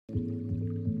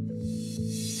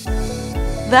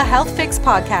The Health Fix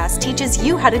podcast teaches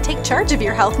you how to take charge of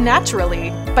your health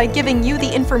naturally by giving you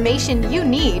the information you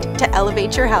need to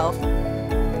elevate your health.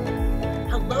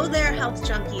 Hello there, health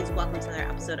junkies. Welcome to another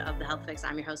episode of The Health Fix.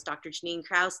 I'm your host, Dr. Janine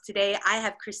Krause. Today, I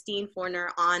have Christine Forner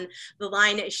on the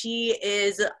line. She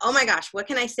is, oh my gosh, what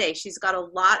can I say? She's got a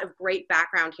lot of great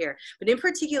background here, but in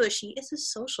particular, she is a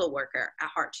social worker at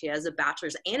heart. She has a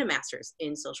bachelor's and a master's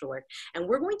in social work, and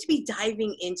we're going to be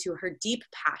diving into her deep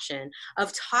passion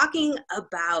of talking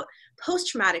about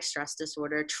post-traumatic stress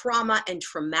disorder, trauma, and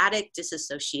traumatic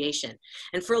disassociation.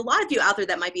 And for a lot of you out there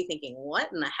that might be thinking, what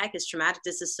in the heck is traumatic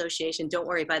disassociation? Don't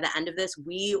worry, by the end of this,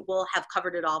 we will have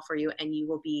covered it all for you, and you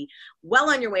will be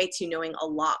well on your way to knowing a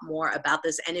lot more about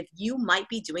this, and if you might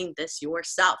be doing this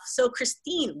yourself. So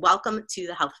Christine, welcome to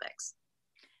the Health Fix.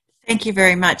 Thank you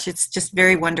very much. It's just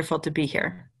very wonderful to be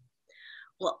here.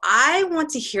 Well, I want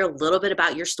to hear a little bit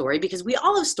about your story because we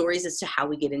all have stories as to how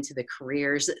we get into the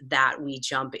careers that we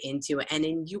jump into. And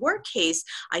in your case,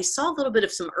 I saw a little bit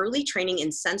of some early training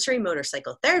in sensory motor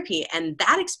psychotherapy, and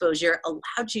that exposure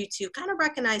allowed you to kind of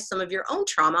recognize some of your own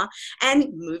trauma and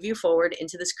move you forward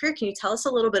into this career. Can you tell us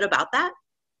a little bit about that?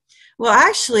 Well,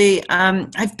 actually,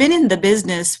 I've been in the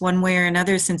business one way or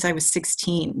another since I was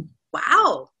 16.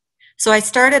 Wow. So I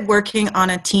started working on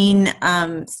a teen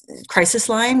crisis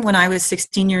line when I was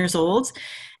 16 years old.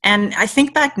 And I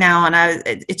think back now, and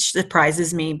it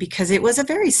surprises me because it was a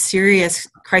very serious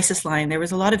crisis line. There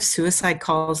was a lot of suicide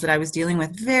calls that I was dealing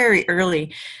with very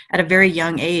early at a very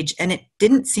young age, and it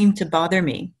didn't seem to bother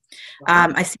me.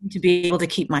 Wow. I seemed to be able to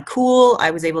keep my cool.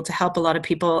 I was able to help a lot of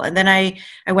people. And then I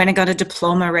went and got a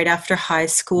diploma right after high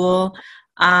school.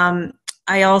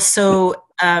 I also...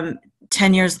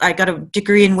 10 years, I got a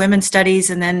degree in women's studies.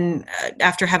 And then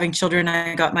after having children,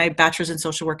 I got my bachelor's in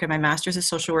social work and my master's in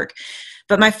social work.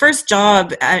 But my first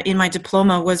job in my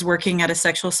diploma was working at a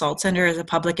sexual assault center as a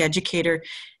public educator.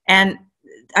 And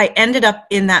I ended up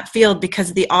in that field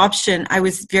because the option, I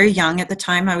was very young at the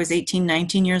time. I was 18,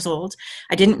 19 years old.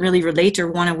 I didn't really relate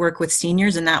or want to work with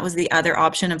seniors, and that was the other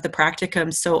option of the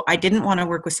practicum. So I didn't want to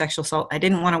work with sexual assault. I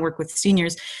didn't want to work with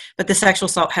seniors, but the sexual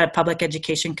assault had a public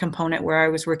education component where I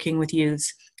was working with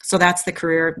youths. So that's the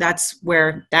career. That's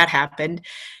where that happened.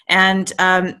 And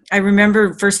I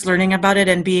remember first learning about it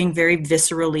and being very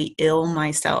viscerally ill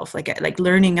myself, like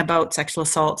learning about sexual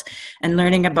assault and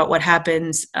learning about what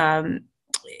happens.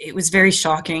 It was very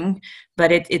shocking,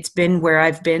 but it's been where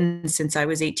I've been since I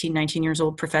was 18, 19 years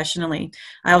old professionally.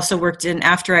 I also worked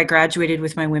after I graduated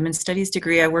with my women's studies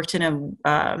degree, I worked in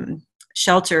a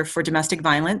shelter for domestic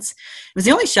violence. It was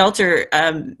the only shelter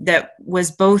that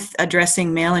was both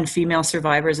addressing male and female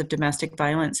survivors of domestic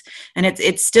violence. And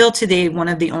it's still today one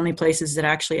of the only places that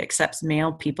actually accepts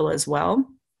male people as well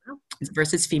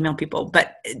versus female people,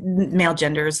 but male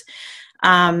genders.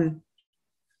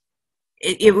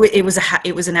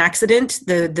 It was an accident.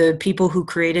 The people who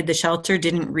created the shelter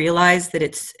didn't realize that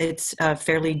it's a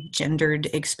fairly gendered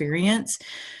experience.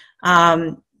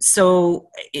 So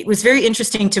it was very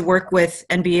interesting to work with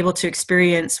and be able to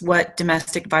experience what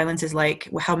domestic violence is like,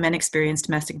 how men experience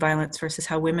domestic violence versus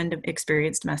how women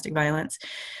experience domestic violence.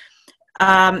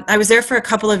 I was there for a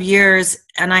couple of years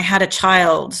and I had a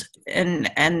child,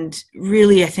 and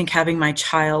really I think having my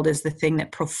child is the thing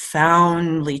that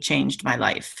profoundly changed my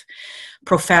life,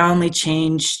 profoundly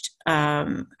changed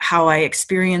how I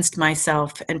experienced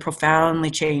myself, and profoundly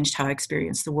changed how I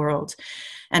experienced the world.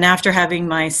 And after having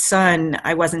my son,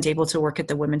 I wasn't able to work at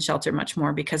the women's shelter much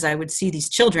more because I would see these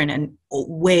children and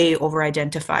way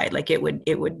over-identified. Like it would,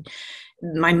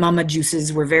 my mama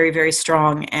juices were very, very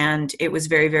strong, and it was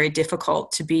very, very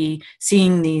difficult to be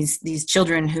seeing these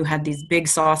children who had these big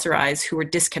saucer eyes, who were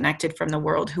disconnected from the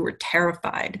world, who were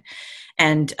terrified,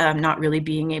 and not really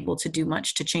being able to do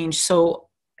much to change. So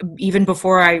even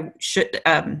before I should,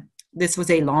 this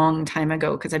was a long time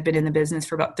ago because I've been in the business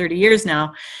for about 30 years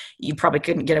now. You probably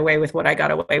couldn't get away with what I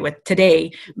got away with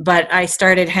today, but I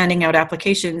started handing out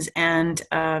applications, and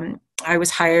I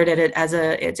was hired at it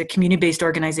it's a community-based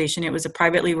organization. It was a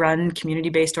privately run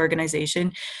community-based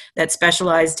organization that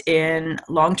specialized in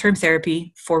long-term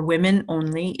therapy for women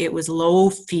only. It was low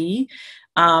fee.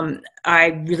 I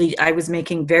was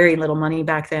making very little money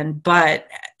back then, but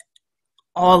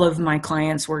all of my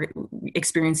clients were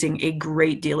experiencing a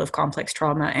great deal of complex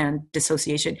trauma and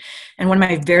dissociation. And one of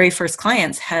my very first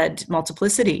clients had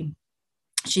multiplicity.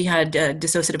 She had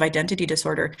dissociative identity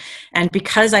disorder. And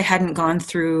because I hadn't gone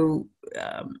through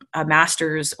a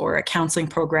master's or a counseling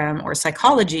program or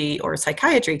psychology or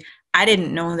psychiatry, I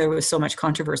didn't know there was so much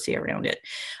controversy around it.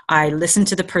 I listened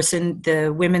to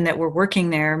the women that were working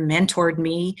there mentored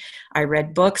me. I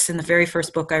read books, and the very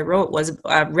first book I wrote was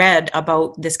read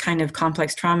about this kind of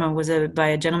complex trauma was by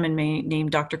a gentleman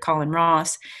named Dr. Colin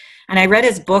Ross. And I read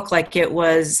his book like it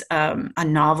was a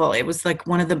novel. It was like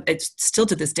it's still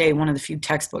to this day, one of the few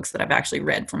textbooks that I've actually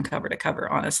read from cover to cover,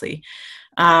 honestly.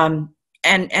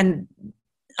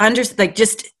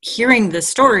 Just hearing the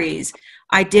stories,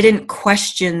 I didn't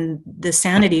question the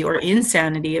sanity or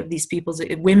insanity of these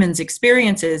women's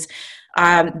experiences.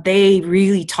 They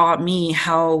really taught me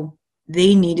how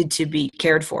they needed to be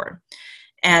cared for.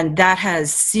 And that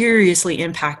has seriously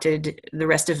impacted the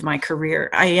rest of my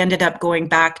career. I ended up going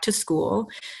back to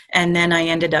school, and then I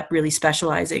ended up really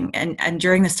specializing. And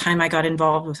during this time, I got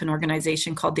involved with an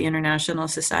organization called the International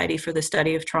Society for the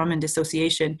Study of Trauma and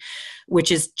Dissociation,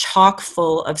 which is chock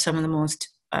full of some of the most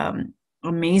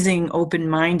amazing,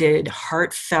 open-minded,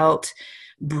 heartfelt,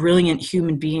 brilliant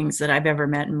human beings that I've ever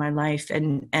met in my life.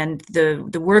 And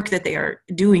the work that they are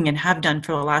doing and have done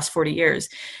for the last 40 years,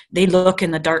 they look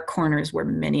in the dark corners where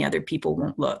many other people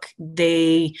won't look.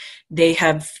 They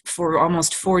have for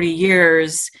almost 40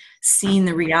 years seen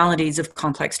the realities of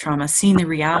complex trauma, seen the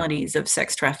realities of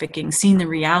sex trafficking, seen the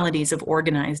realities of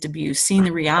organized abuse, seen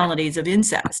the realities of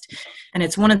incest. And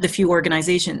it's one of the few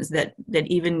organizations that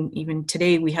even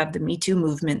today we have the Me Too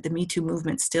movement. The Me Too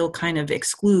movement still kind of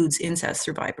excludes incest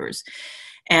survivors.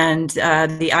 And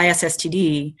the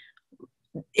ISSTD,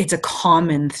 it's a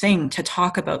common thing to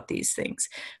talk about these things,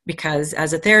 because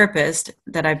as a therapist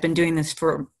that I've been doing this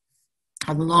for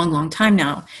a long, long time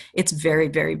now, it's very,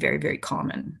 very, very, very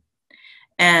common.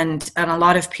 And a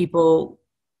lot of people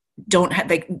don't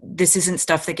have, this isn't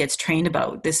stuff that gets trained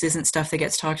about. This isn't stuff that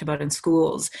gets talked about in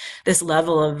schools. This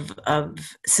level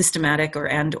of systematic or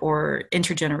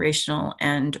intergenerational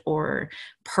or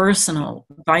personal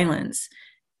violence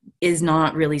is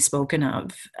not really spoken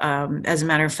of. As a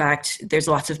matter of fact, there's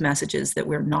lots of messages that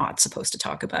we're not supposed to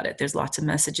talk about it. There's lots of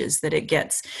messages that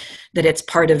it's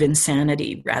part of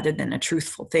insanity rather than a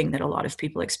truthful thing that a lot of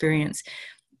people experience.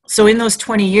 So in those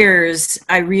 20 years,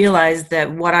 I realized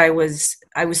that what I was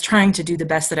trying to do the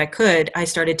best that I could. I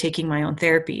started taking my own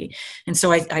therapy. And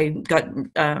so I got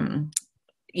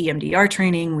EMDR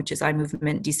training, which is eye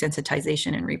movement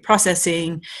desensitization and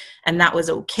reprocessing. And that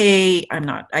was okay.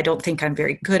 I don't think I'm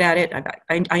very good at it.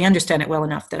 I understand it well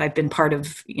enough that I've been part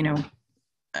of,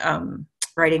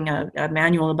 writing a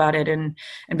manual about it and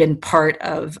been part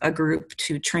of a group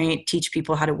to teach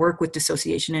people how to work with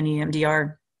dissociation and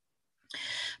EMDR.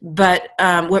 But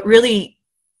what really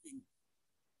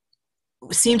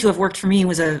seemed to have worked for me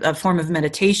was a form of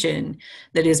meditation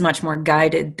that is much more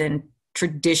guided than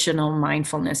traditional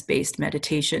mindfulness-based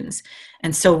meditations.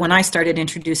 And so when I started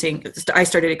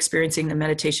experiencing the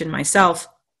meditation myself,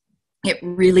 it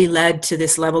really led to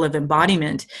this level of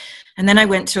embodiment. And then I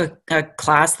went to a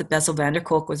class that Bessel van der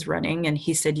Kolk was running, and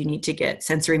he said, you need to get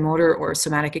sensory motor or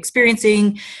somatic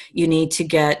experiencing, you need to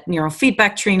get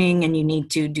neurofeedback training, and you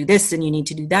need to do this and you need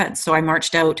to do that. So I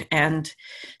marched out, and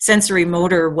sensory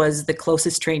motor was the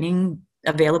closest training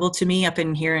available to me up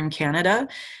in here in Canada.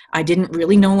 I didn't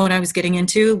really know what I was getting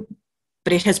into,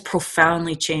 but it has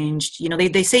profoundly changed.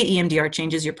 They say EMDR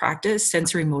changes your practice,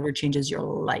 sensory motor changes your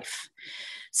life.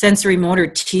 Sensory motor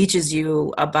teaches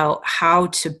you about how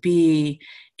to be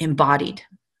embodied,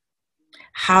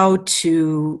 how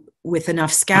to, with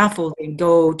enough scaffolding,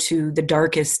 go to the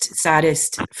darkest,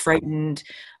 saddest, frightened,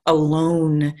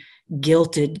 alone,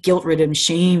 guilted, guilt-ridden,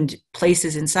 shamed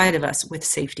places inside of us with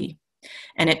safety.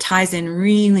 And it ties in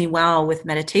really well with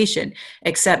meditation,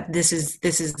 except this is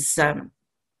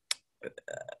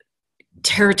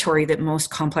territory that most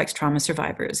complex trauma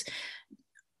survivors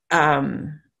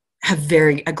have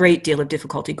a great deal of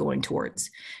difficulty going towards,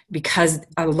 because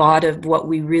a lot of what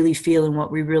we really feel and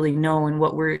what we really know and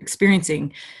what we're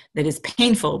experiencing that is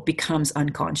painful becomes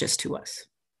unconscious to us.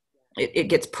 It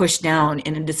gets pushed down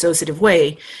in a dissociative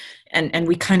way, and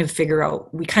we kind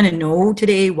of know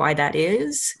today why that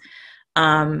is.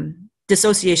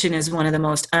 Dissociation is one of the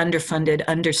most underfunded,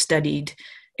 understudied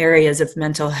areas of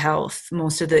mental health.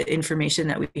 Most of the information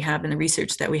that we have and the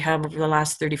research that we have over the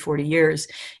last 30, 40 years,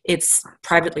 it's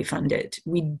privately funded.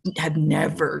 We have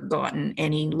never gotten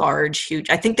any huge,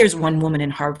 I think there's one woman in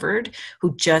Harvard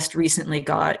who just recently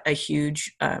got a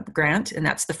huge grant, and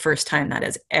that's the first time that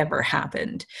has ever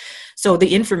happened. So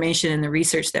the information and the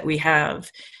research that we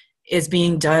have is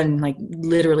being done like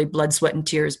literally blood, sweat, and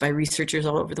tears by researchers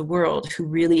all over the world who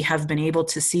really have been able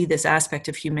to see this aspect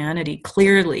of humanity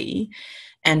clearly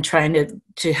and trying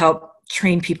to help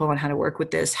train people on how to work with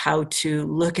this, how to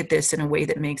look at this in a way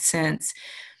that makes sense,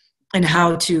 and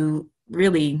how to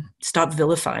really stop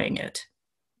vilifying it.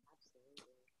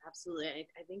 Absolutely.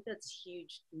 I think that's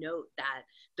huge note that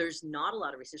there's not a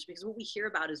lot of research, because what we hear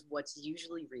about is what's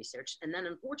usually researched. And then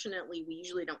unfortunately, we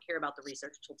usually don't hear about the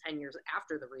research until 10 years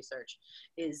after the research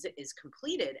is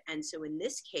completed. And so in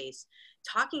this case,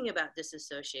 talking about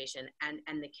disassociation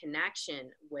and the connection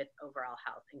with overall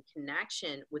health and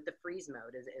connection with the freeze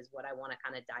mode is what I want to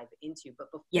kind of dive into.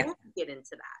 But before we get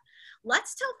into that,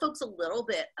 let's tell folks a little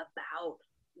bit about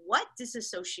what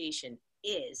disassociation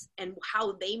is and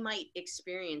how they might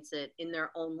experience it in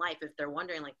their own life if they're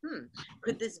wondering, like,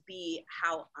 could this be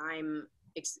how I'm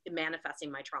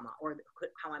manifesting my trauma, or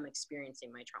how I'm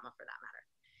experiencing my trauma for that matter?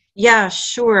 Yeah,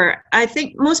 sure. I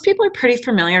think most people are pretty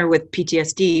familiar with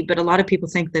PTSD, but a lot of people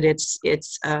think that it's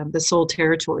the sole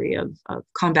territory of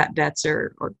combat vets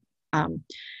or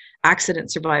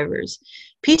accident survivors.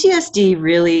 PTSD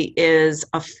really is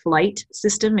a flight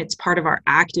system. It's part of our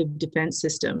active defense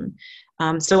system.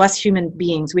 So us human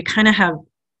beings, we kind of have,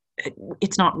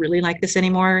 it's not really like this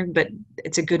anymore, but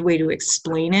it's a good way to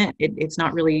explain it. It's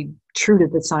not really true to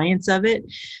the science of it,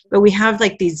 but we have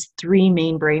like these three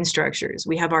main brain structures.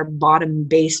 We have our bottom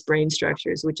base brain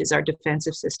structures, which is our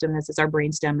defensive system. This is our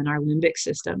brainstem and our limbic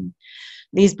system.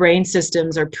 These brain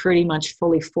systems are pretty much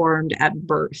fully formed at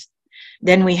birth.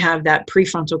 Then we have that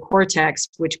prefrontal cortex,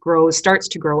 which starts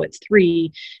to grow at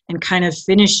 3 and kind of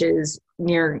finishes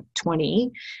near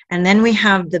 20. And then we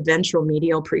have the ventral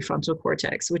medial prefrontal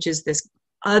cortex, which is this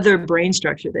other brain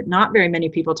structure that not very many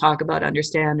people talk about,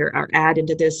 understand, or add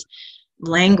into this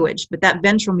language. But that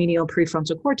ventral medial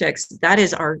prefrontal cortex, that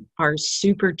is our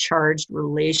supercharged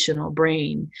relational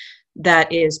brain. That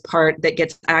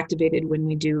gets activated when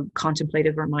we do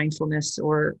contemplative or mindfulness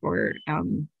or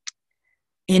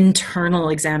internal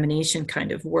examination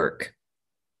kind of work.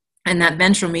 And that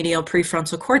ventral medial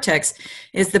prefrontal cortex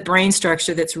is the brain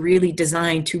structure that's really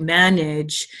designed to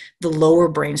manage the lower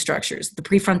brain structures. The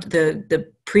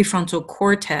prefrontal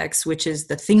cortex, which is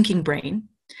the thinking brain.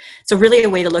 So really a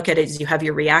way to look at it is you have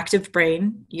your reactive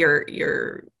brain,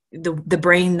 the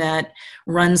brain that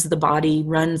runs the body,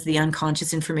 runs the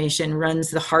unconscious information,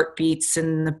 runs the heartbeats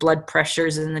and the blood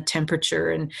pressures and the temperature.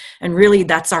 And really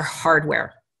that's our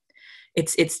hardware.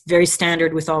 It's very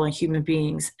standard with all human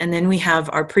beings. And then we have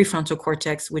our prefrontal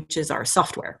cortex, which is our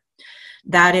software.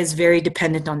 That is very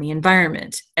dependent on the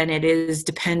environment, and it is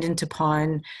dependent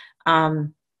upon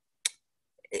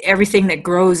everything that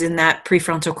grows in that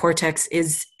prefrontal cortex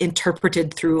is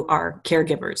interpreted through our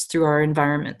caregivers, through our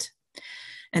environment.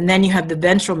 And then you have the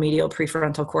ventral medial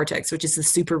prefrontal cortex, which is the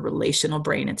super relational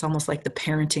brain. It's almost like the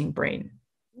parenting brain.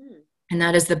 And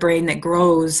that is the brain that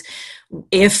grows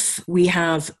if we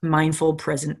have mindful,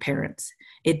 present parents.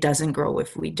 It doesn't grow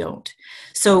if we don't.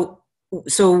 So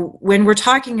when we're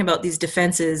talking about these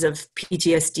defenses of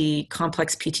PTSD,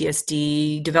 complex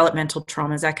PTSD, developmental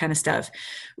traumas, that kind of stuff,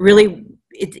 really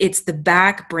it's the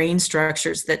back brain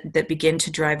structures that begin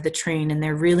to drive the train. And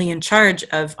they're really in charge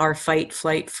of our fight,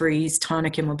 flight, freeze,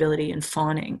 tonic immobility, and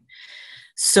fawning.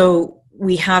 So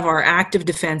we have our active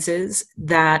defenses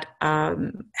that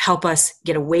help us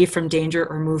get away from danger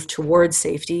or move towards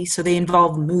safety. So they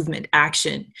involve movement,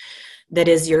 action. That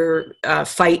is your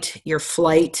fight, your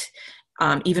flight,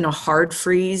 even a hard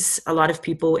freeze. A lot of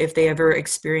people, if they ever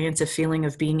experience a feeling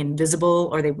of being invisible,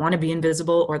 or they want to be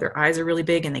invisible, or their eyes are really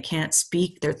big and they can't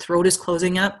speak, their throat is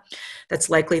closing up, that's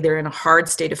likely they're in a hard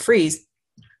state of freeze.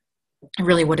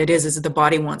 Really what it is the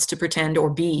body wants to pretend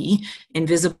or be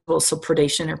invisible so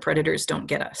predation or predators don't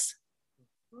get us.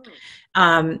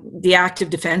 The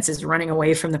active defense is running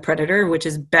away from the predator, which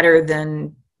is better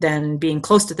than being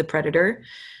close to the predator.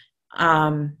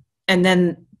 And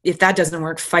then if that doesn't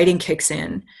work, fighting kicks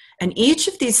in. And each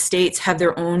of these states have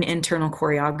their own internal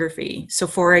choreography. So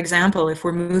for example, if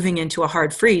we're moving into a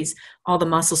hard freeze, all the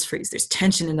muscles freeze. There's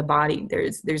tension in the body.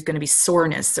 There's going to be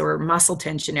soreness or muscle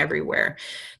tension everywhere.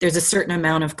 There's a certain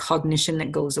amount of cognition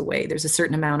that goes away. There's a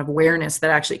certain amount of awareness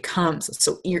that actually comes.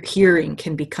 So your hearing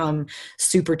can become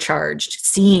supercharged.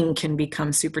 Seeing can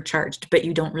become supercharged, but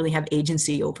you don't really have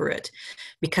agency over it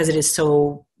because it is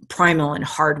so primal and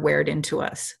hardwired into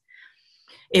us.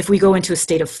 If we go into a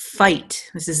state of fight,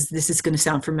 this is going to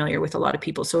sound familiar with a lot of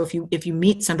people. So if you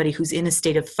meet somebody who's in a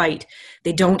state of fight,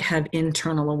 they don't have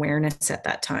internal awareness at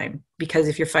that time, because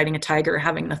if you're fighting a tiger,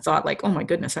 having the thought like, oh my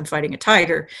goodness, I'm fighting a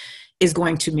tiger, is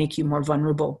going to make you more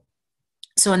vulnerable.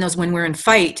 So when we're in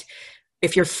fight,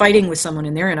 if you're fighting with someone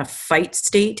and they're in a fight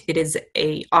state, it is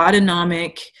a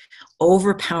autonomic,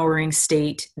 overpowering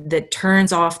state that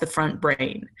turns off the front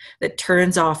brain, that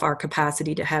turns off our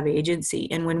capacity to have agency.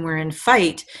 And when we're in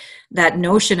fight, that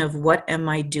notion of what am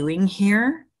I doing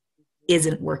here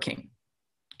isn't working.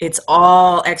 It's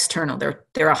all external. They're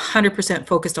 100%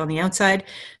 focused on the outside.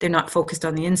 They're not focused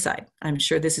on the inside. I'm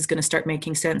sure this is going to start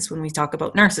making sense when we talk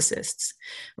about narcissists,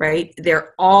 right?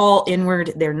 They're all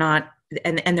inward. They're not,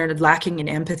 and they're lacking in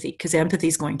empathy, because empathy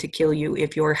is going to kill you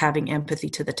if you're having empathy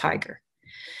to the tiger.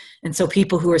 And so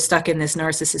people who are stuck in this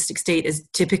narcissistic state is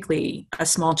typically a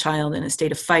small child in a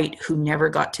state of fight who never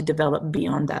got to develop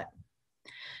beyond that.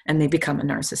 And they become a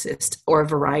narcissist or a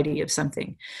variety of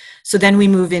something. So then we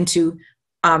move into,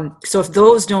 so if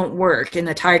those don't work and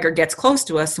the tiger gets close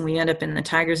to us and we end up in the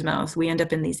tiger's mouth, we end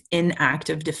up in these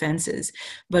inactive defenses.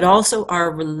 But also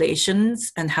our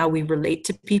relations and how we relate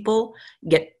to people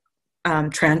get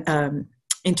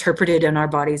interpreted in our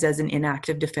bodies as an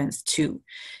inactive defense too.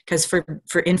 Because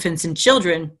for infants and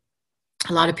children,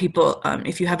 a lot of people,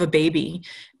 if you have a baby,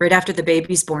 right after the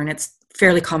baby's born, it's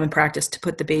fairly common practice to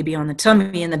put the baby on the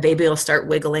tummy and the baby will start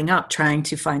wiggling up, trying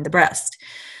to find the breast.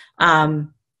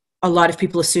 A lot of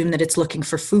people assume that it's looking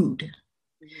for food.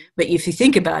 But if you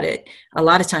think about it, a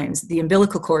lot of times the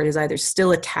umbilical cord is either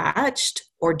still attached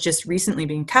or just recently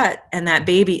being cut, and that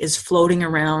baby is floating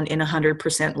around in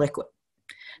 100% liquid.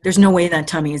 There's no way that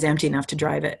tummy is empty enough to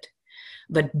drive it.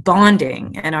 But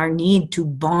bonding and our need to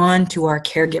bond to our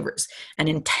caregivers, an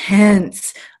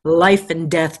intense life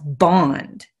and death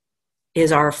bond,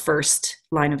 is our first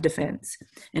line of defense.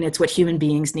 And it's what human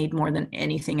beings need more than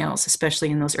anything else, especially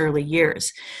in those early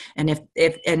years. And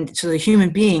so the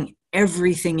human being,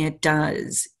 everything it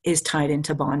does is tied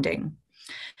into bonding.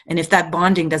 And if that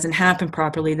bonding doesn't happen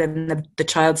properly, then the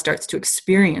child starts to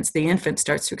experience, the infant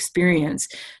starts to experience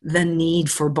the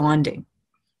need for bonding.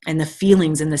 And the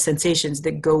feelings and the sensations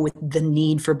that go with the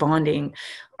need for bonding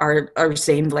are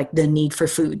same, like the need for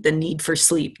food, the need for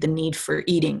sleep, the need for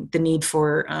eating, the need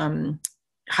for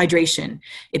hydration.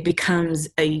 It becomes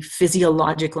a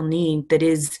physiological need that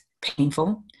is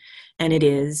painful and it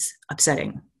is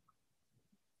upsetting.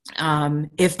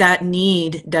 If that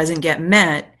need doesn't get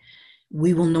met,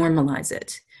 we will normalize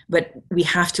it. But we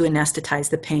have to anesthetize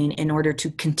the pain in order to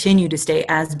continue to stay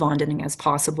as bonding as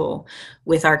possible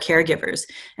with our caregivers.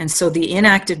 And so the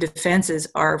inactive defenses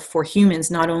are for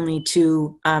humans not only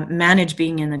to manage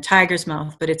being in the tiger's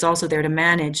mouth, but it's also there to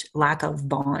manage lack of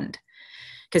bond.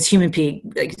 Because human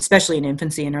being, especially in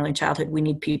infancy and early childhood, we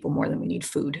need people more than we need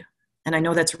food. And I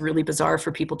know that's really bizarre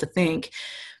for people to think,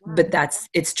 but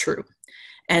it's true.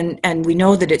 And we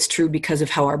know that it's true because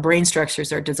of how our brain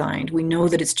structures are designed. We know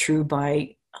that it's true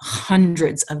by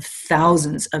hundreds of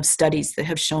thousands of studies that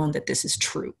have shown that this is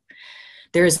true.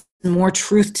 There is more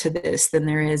truth to this than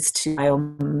there is to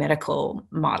biomedical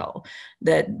model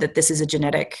that this is a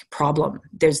genetic problem.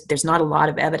 There's not a lot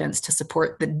of evidence to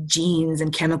support the genes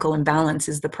and chemical imbalance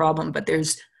is the problem, but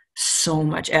there's so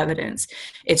much evidence.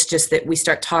 It's just that we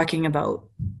start talking about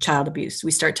child abuse,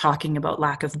 we start talking about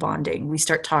lack of bonding, we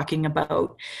start talking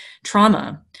about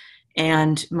trauma,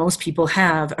 and most people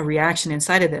have a reaction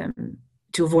inside of them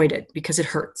to avoid it because it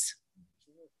hurts.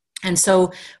 And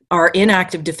so our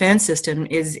inactive defense system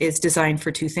is designed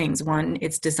for two things. One,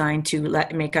 it's designed to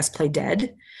make us play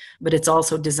dead, but it's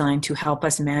also designed to help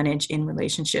us manage in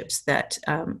relationships that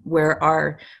where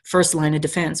our first line of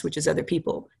defense, which is other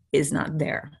people, is not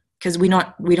there. Because we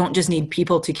don't just need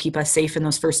people to keep us safe in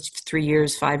those first 3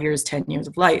 years, 5 years, 10 years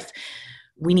of life.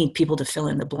 We need people to fill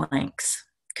in the blanks,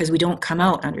 because we don't come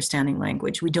out understanding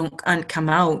language. We don't come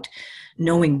out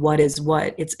knowing what is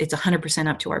what. It's 100%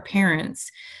 up to our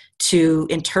parents to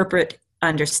interpret,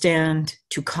 understand,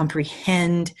 to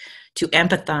comprehend, to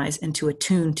empathize, and to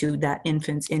attune to that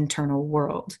infant's internal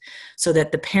world, so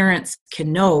that the parents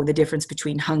can know the difference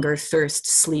between hunger, thirst,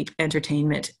 sleep,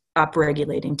 entertainment,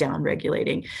 upregulating,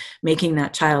 downregulating, making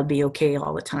that child be okay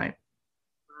all the time.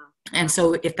 And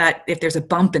so if there's a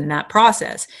bump in that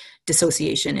process,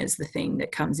 dissociation is the thing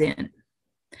that comes in.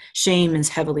 Shame is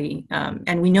heavily,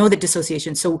 and we know that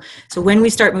dissociation, so when we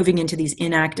start moving into these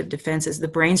inactive defenses, the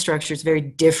brain structure is very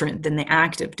different than the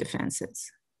active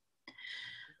defenses.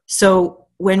 So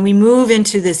when we move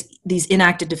into these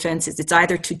inactive defenses, it's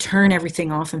either to turn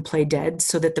everything off and play dead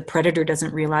so that the predator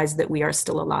doesn't realize that we are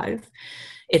still alive.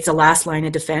 It's a last line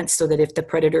of defense so that if the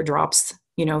predator drops,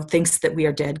 thinks that we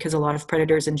are dead, because a lot of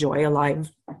predators enjoy a live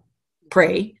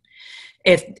prey,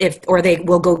 or they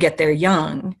will go get their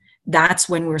young. That's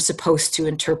when we're supposed to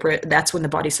interpret, that's when the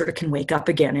body sort of can wake up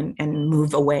again and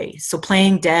move away. So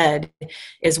playing dead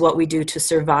is what we do to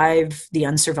survive the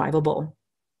unsurvivable.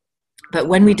 But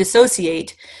when we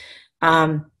dissociate,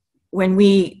 our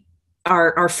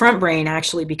front brain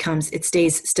actually it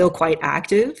stays still quite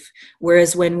active.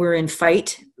 Whereas when we're in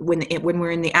fight, when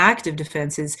we're in the active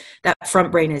defenses, that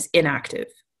front brain is inactive.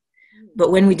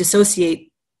 But when we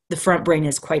dissociate, the front brain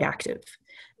is quite active.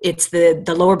 it's the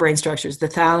lower brain structures, the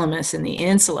thalamus and the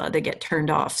insula, that get turned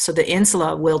off. So the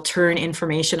insula will turn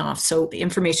information off. So the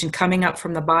information coming up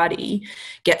from the body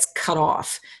gets cut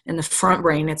off. In the front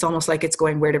brain, it's almost like it's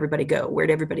going, where'd everybody go?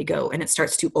 Where'd everybody go? And it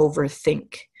starts to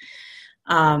overthink.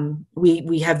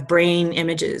 We have brain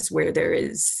images where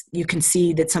you can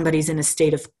see that somebody's in a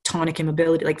state of tonic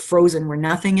immobility, like frozen, where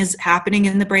nothing is happening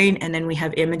in the brain. And then we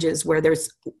have images where there's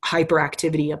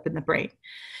hyperactivity up in the brain.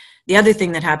 The other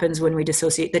thing that happens when we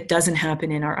dissociate that doesn't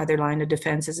happen in our other line of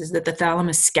defenses is that the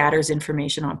thalamus scatters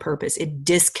information on purpose. It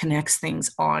disconnects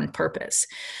things on purpose,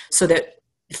 so that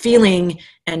feeling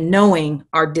and knowing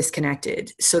are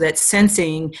disconnected, so that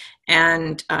sensing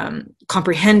and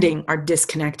comprehending are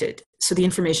disconnected. So the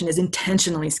information is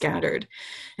intentionally scattered.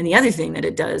 And the other thing that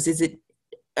it does is it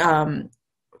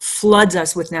floods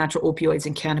us with natural opioids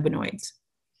and cannabinoids.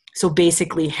 So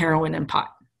basically heroin and pot.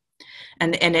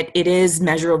 And it is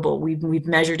measurable. We've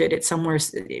measured it at somewhere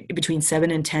between 7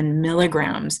 and 10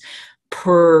 milligrams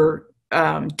per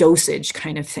dosage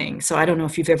kind of thing. So I don't know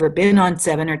if you've ever been on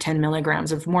 7 or 10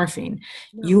 milligrams of morphine.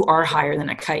 No. You are higher than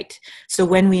a kite. So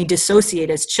when we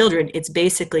dissociate as children, it's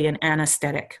basically an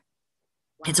anesthetic.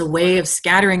 It's a way of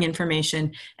scattering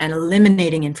information and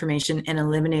eliminating information and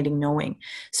eliminating knowing.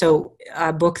 So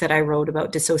a book that I wrote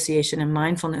about dissociation and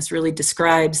mindfulness really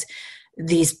describes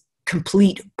these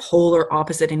complete polar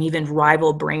opposite and even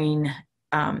rival brain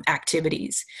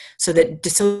activities. So that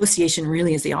dissociation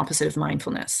really is the opposite of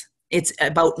mindfulness. It's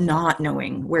about not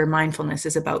knowing, where mindfulness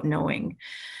is about knowing.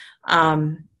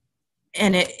 And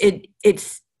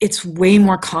it's way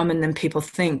more common than people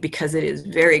think, because it is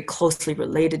very closely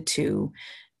related to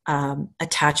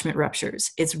attachment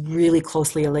ruptures. It's really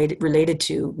closely related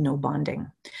to no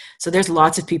bonding. So there's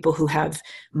lots of people who have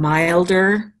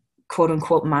milder, quote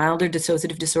unquote, milder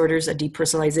dissociative disorders, a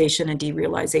depersonalization, a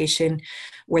derealization,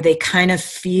 where they kind of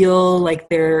feel like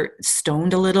they're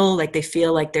stoned a little, like they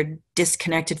feel like they're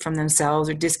disconnected from themselves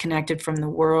or disconnected from the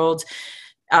world.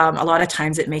 A lot of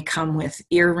times it may come with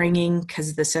ear ringing,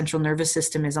 because the central nervous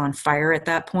system is on fire at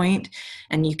that point.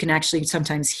 And you can actually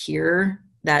sometimes hear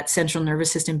that central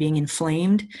nervous system being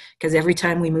inflamed, because every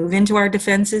time we move into our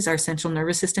defenses, our central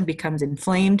nervous system becomes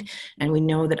inflamed. And we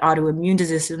know that autoimmune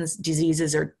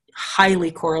diseases are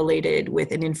highly correlated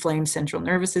with an inflamed central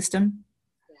nervous system.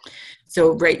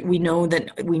 So, right, we know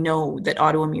that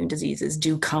autoimmune diseases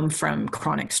do come from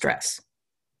chronic stress.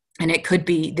 And it could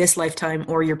be this lifetime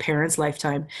or your parents'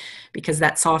 lifetime, because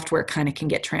that software kind of can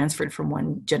get transferred from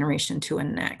one generation to the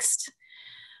next.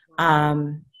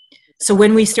 So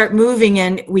when we start moving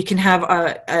in, we can have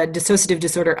a dissociative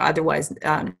disorder, otherwise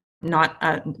not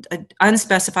an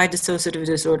unspecified dissociative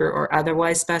disorder or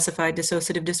otherwise specified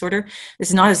dissociative disorder. This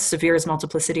is not as severe as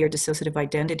multiplicity or dissociative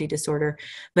identity disorder,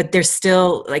 but they're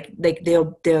still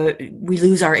we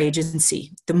lose our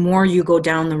agency. The more you go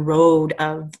down the road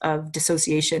of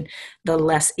dissociation, the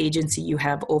less agency you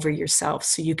have over yourself.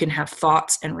 So you can have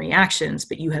thoughts and reactions,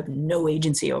 but you have no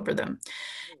agency over them.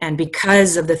 And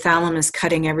because of the thalamus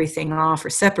cutting everything off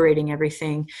or separating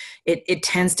everything, it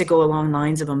tends to go along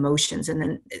lines of emotions. And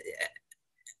then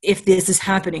if this is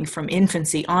happening from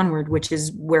infancy onward, which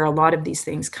is where a lot of these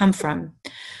things come from,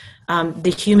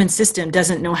 the human system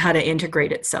doesn't know how to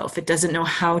integrate itself. It doesn't know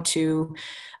how to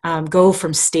go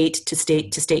from state to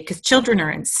state to state, because children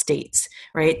are in states,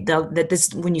 right?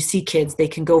 When you see kids, they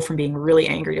can go from being really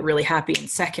angry to really happy in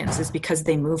seconds, is because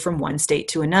they move from one state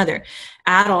to another.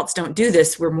 Adults don't do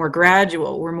this. We're more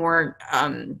gradual. We're more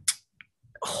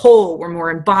whole. We're more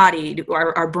embodied.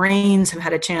 Our brains have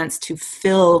had a chance to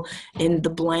fill in the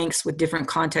blanks with different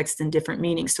contexts and different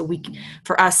meanings. So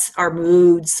for us, our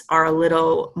moods are a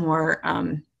little more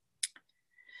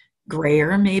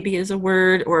grayer, maybe is a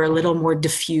word, or a little more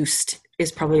diffused is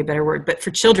probably a better word. But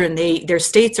for children, their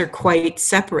states are quite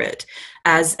separate,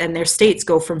 and their states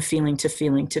go from feeling to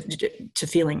feeling to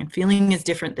feeling. And feeling is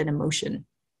different than emotion.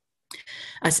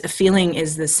 A feeling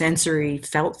is the sensory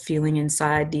felt feeling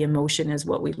inside. The emotion is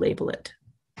what we label it.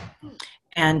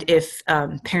 And if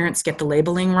parents get the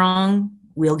labeling wrong,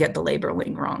 we'll get the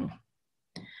labeling wrong.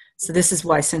 So this is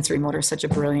why sensory motor is such a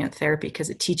brilliant therapy, because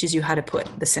it teaches you how to put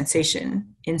the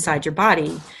sensation inside your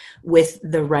body with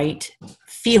the right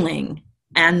feeling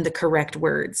and the correct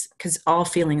words, because all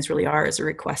feelings really are is a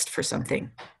request for something.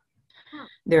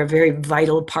 They're a very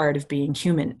vital part of being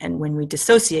human. And when we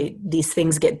dissociate, these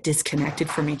things get disconnected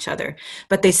from each other.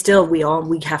 But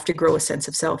we have to grow a sense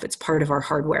of self. It's part of our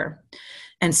hardware.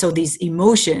 And so these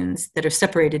emotions that are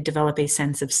separated develop a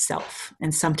sense of self.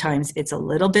 And sometimes it's a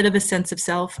little bit of a sense of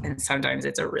self, and sometimes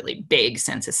it's a really big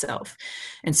sense of self.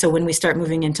 And so when we start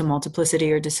moving into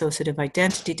multiplicity or dissociative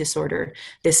identity disorder,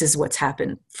 this is what's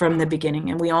happened from the beginning.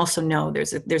 And we also know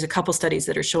there's a couple studies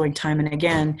that are showing time and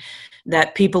again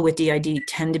that people with DID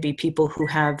tend to be people who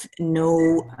have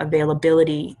no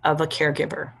availability of a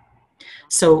caregiver.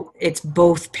 So it's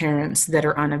both parents that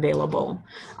are unavailable,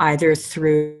 either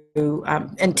through,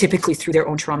 and typically through their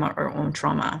own trauma or own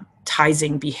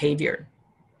traumatizing behavior.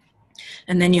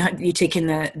 And then you take in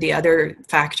the other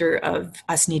factor of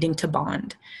us needing to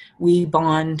bond. We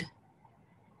bond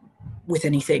with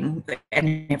anything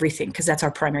and everything because that's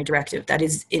our primary directive. That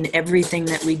is in everything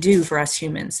that we do for us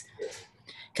humans.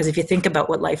 Because if you think about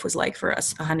what life was like for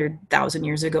us 100,000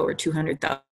 years ago or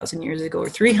 200,000 years ago or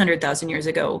 300,000 years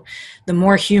ago, the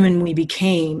more human we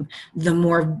became, the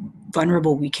more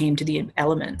vulnerable we came to the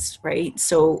elements, right?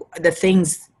 So the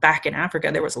things back in Africa,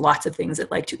 there was lots of things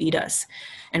that like to eat us.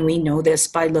 And we know this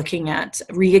by looking at,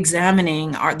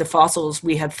 re-examining the fossils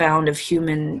we have found of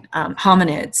human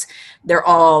hominids. They've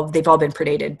all been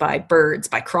predated by birds,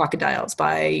 by crocodiles,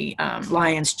 by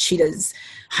lions, cheetahs,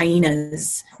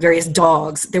 hyenas, various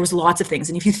dogs. There was lots of things.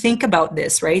 And if you think about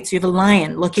this, right, so you have a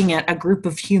lion looking at a group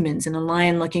of humans and a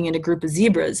lion looking at a group of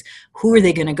zebras, who are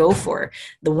they going to go for?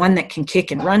 The one that can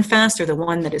kick and run fast, or the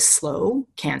one that is slow,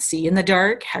 can't see in the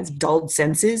dark, has dulled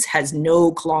senses, has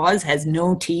no claws, has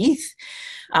no teeth,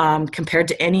 compared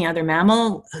to any other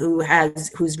mammal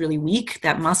who's really weak?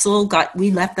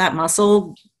 We left that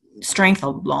muscle strength a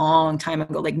long time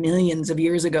ago, like millions of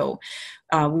years ago.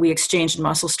 We exchanged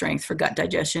muscle strength for gut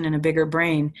digestion and a bigger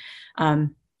brain.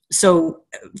 So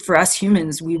for us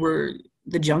humans, we were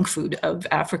the junk food of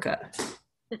Africa.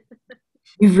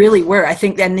 We really were. I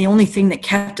think then the only thing that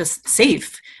kept us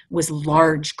safe was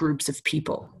large groups of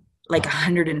people, like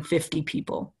 150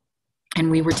 people.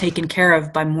 And we were taken care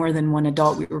of by more than one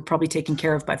adult. We were probably taken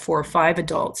care of by 4 or 5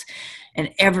 adults.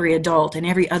 And every adult and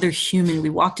every other human we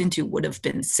walked into would have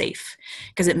been safe,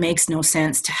 because it makes no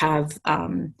sense to have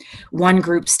one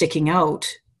group sticking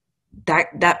out.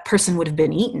 That person would have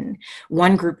been eaten.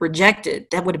 One group rejected,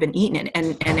 that would have been eaten,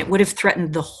 and it would have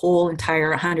threatened the whole entire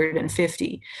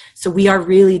 150. So we are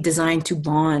really designed to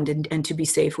bond and to be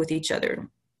safe with each other.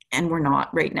 And we're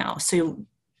not right now. So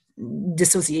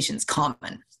dissociation is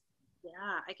common.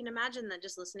 Yeah, I can imagine that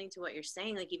just listening to what you're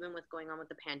saying, like even with going on with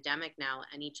the pandemic now,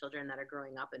 any children that are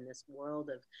growing up in this world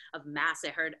of mass. I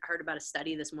heard about a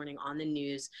study this morning on the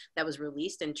news that was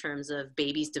released in terms of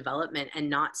babies' development and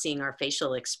not seeing our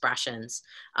facial expressions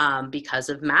because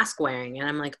of mask wearing. And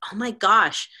I'm like, oh my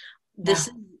gosh, this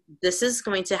is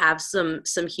going to have some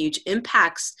huge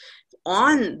impacts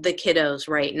on the kiddos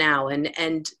right now.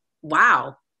 And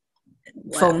wow.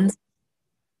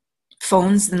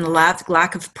 Phones and the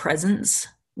lack of presence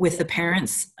with the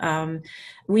parents.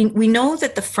 We know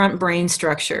that the front brain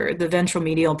structure, the ventral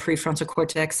medial prefrontal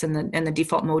cortex and the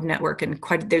default mode network,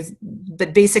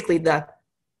 but basically the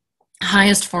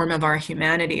highest form of our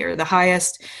humanity, or the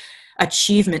highest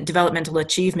developmental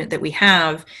achievement that we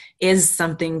have, is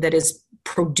something that is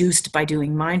produced by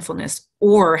doing mindfulness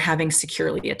or having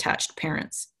securely attached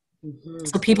parents. Mm-hmm.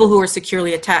 So people who are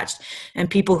securely attached and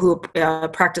people who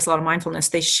practice a lot of mindfulness,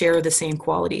 they share the same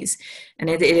qualities. And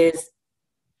it is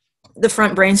the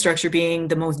front brain structure being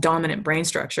the most dominant brain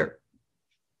structure.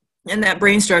 And that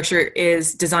brain structure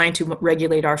is designed to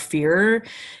regulate our fear.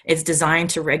 It's designed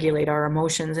to regulate our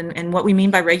emotions. And what we mean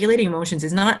by regulating emotions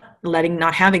is not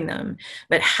having them,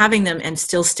 but having them and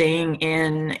still staying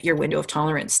in your window of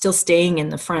tolerance, still staying in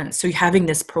the front. So you're having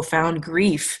this profound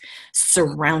grief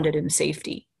surrounded in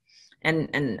safety.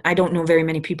 And I don't know very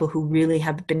many people who really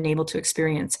have been able to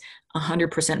experience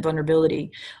 100%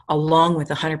 vulnerability along with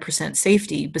 100%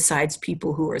 safety, besides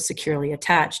people who are securely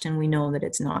attached. And we know that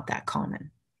it's not that common.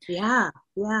 Yeah.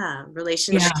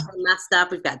 Relationships are messed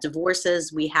up. We've got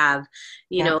divorces. We have,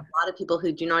 a lot of people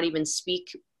who do not even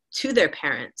speak to their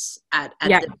parents at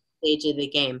this stage of the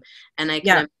game. And I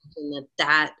can imagine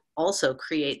that also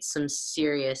creates some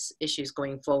serious issues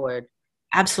going forward.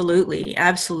 Absolutely.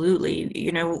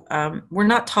 We're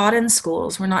not taught in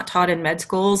schools. We're not taught in med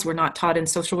schools. We're not taught in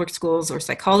social work schools or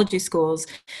psychology schools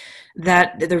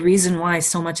that the reason why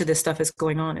so much of this stuff is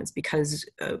going on is because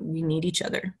we need each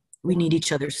other. We need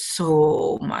each other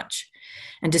so much.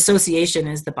 And dissociation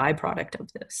is the byproduct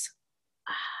of this.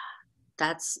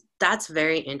 That's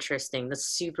very interesting. That's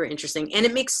super interesting. And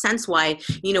it makes sense why,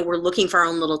 we're looking for our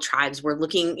own little tribes. We're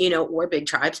looking, or big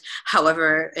tribes,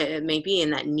 however it may be,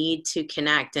 in that need to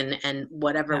connect and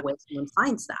whatever way someone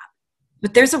finds that.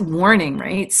 But there's a warning,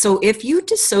 right? So if you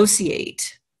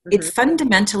dissociate It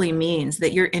fundamentally means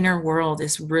that your inner world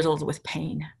is riddled with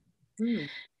pain. Mm.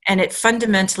 And it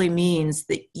fundamentally means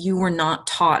that you were not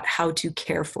taught how to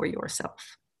care for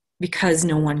yourself because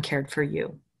no one cared for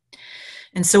you.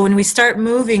 And so when we start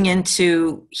moving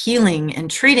into healing and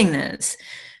treating this,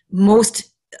 most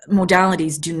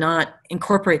modalities do not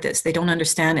incorporate this. They don't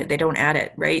understand it. They don't add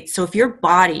it, right? So if your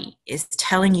body is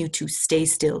telling you to stay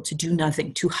still, to do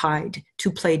nothing, to hide,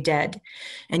 to play dead,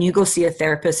 and you go see a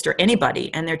therapist or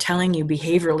anybody, and they're telling you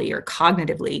behaviorally or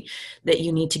cognitively that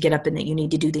you need to get up and that you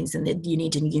need to do things and that you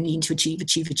need to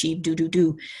achieve,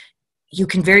 do, you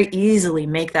can very easily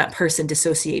make that person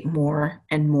dissociate more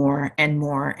and more and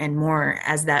more and more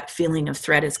as that feeling of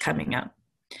threat is coming up.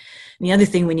 And the other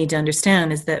thing we need to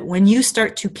understand is that when you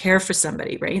start to care for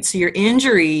somebody, right? So your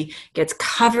injury gets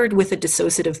covered with a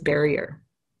dissociative barrier.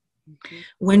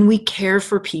 When we care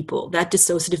for people, that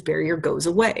dissociative barrier goes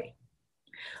away.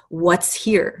 What's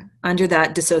here under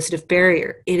that dissociative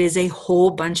barrier? It is a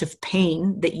whole bunch of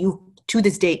pain that you, to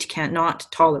this date,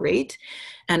 cannot tolerate,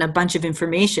 and a bunch of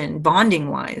information,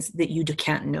 bonding-wise, that you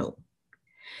can't know.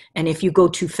 And if you go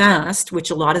too fast,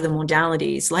 which a lot of the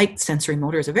modalities, like sensory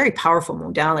motor, is a very powerful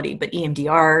modality, but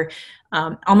EMDR,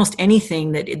 almost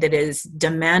anything that is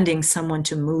demanding someone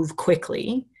to move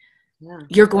quickly,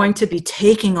 you're going to be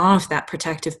taking off that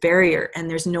protective barrier, and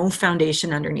there's no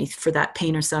foundation underneath for that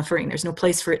pain or suffering. There's no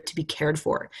place for it to be cared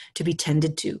for, to be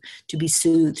tended to be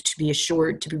soothed, to be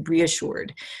assured, to be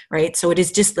reassured, right? So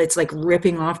it's like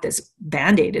ripping off this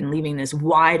Band-Aid and leaving this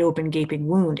wide open gaping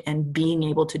wound and being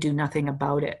able to do nothing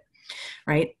about it,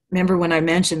 right? Remember when I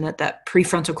mentioned that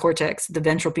prefrontal cortex, the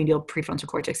ventral medial prefrontal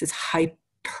cortex, is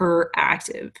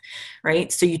hyperactive,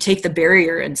 right? So you take the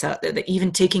barrier, and so that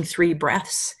even taking 3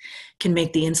 breaths can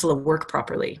make the insula work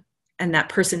properly. And that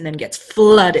person then gets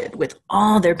flooded with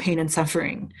all their pain and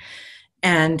suffering,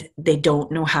 and they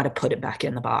don't know how to put it back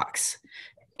in the box,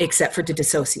 except for to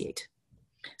dissociate.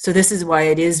 So this is why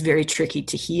it is very tricky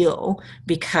to heal,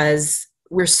 because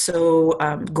we're so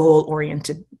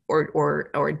goal-oriented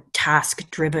or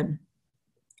task-driven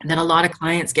that a lot of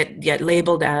clients get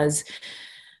labeled as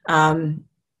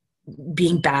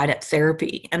being bad at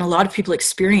therapy. And a lot of people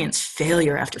experience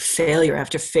failure after failure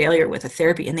after failure with a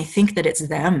therapy, and they think that it's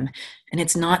them, and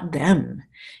it's not them.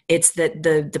 It's that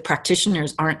the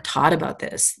practitioners aren't taught about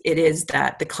this. It is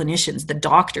that the clinicians, the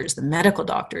doctors, the medical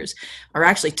doctors are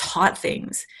actually taught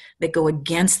things that go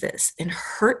against this and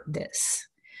hurt this.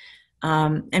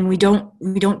 And we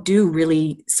don't do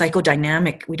really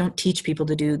psychodynamic. We don't teach people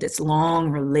to do this long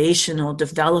relational,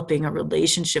 developing a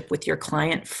relationship with your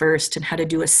client first, and how to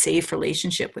do a safe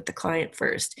relationship with the client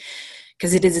first,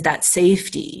 because it is that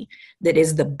safety that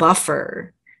is the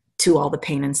buffer to all the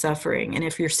pain and suffering. And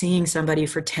if you're seeing somebody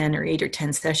for 10 or 8 or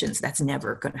 10 sessions, that's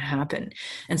never going to happen.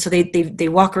 And so they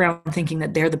walk around thinking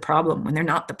that they're the problem when they're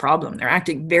not the problem. They're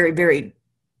acting very, very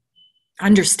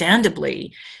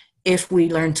understandably, if we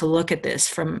learn to look at this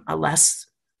from a less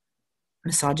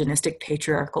misogynistic,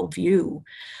 patriarchal view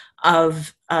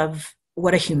of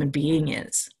what a human being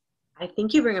is. I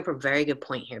think you bring up a very good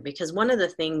point here, because one of the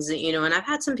things that, and I've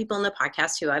had some people in the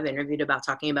podcast who I've interviewed about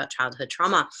talking about childhood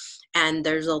trauma, and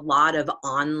there's a lot of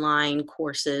online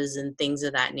courses and things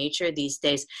of that nature these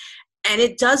days. And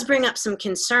it does bring up some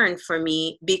concern for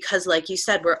me, because like you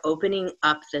said, we're opening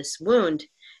up this wound.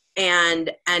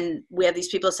 And we have these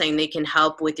people saying they can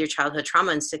help with your childhood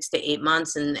trauma in 6 to 8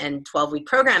 months and 12-week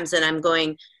programs. And I'm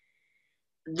going,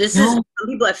 some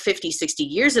people have 50, 60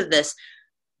 years of this.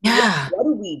 Yeah. What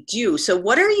do we do? So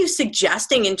what are you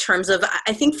suggesting in terms of,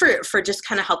 I think for just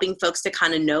kind of helping folks to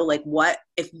kind of know, like, what,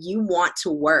 if you want to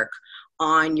work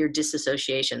on your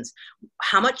disassociations,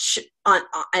 how much on,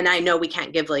 and I know we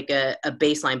can't give like a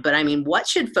baseline, but I mean, what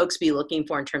should folks be looking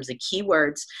for in terms of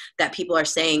keywords that people are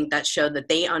saying that show that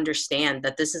they understand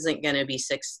that this isn't going to be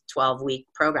 6, 12-week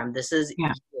program. This is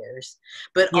years.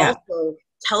 But also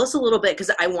tell us a little bit,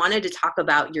 because I wanted to talk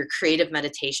about your creative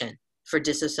meditation for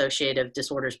dissociative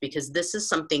disorders, because this is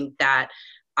something that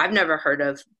I've never heard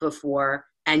of before.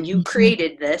 And you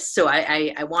created this, so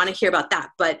I want to hear about that.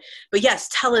 But yes,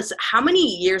 tell us, how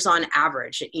many years on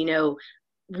average,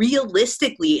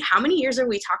 realistically, how many years are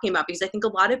we talking about? Because I think a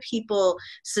lot of people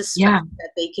suspect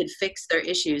that they could fix their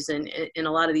issues in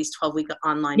a lot of these 12-week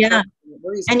online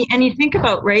programs. And you think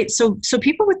about, right, so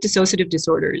people with dissociative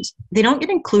disorders, they don't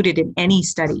get included in any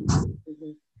studies.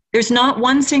 Mm-hmm. There's not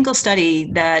one single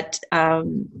study that,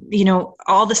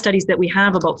 all the studies that we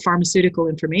have about pharmaceutical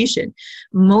information,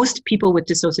 most people with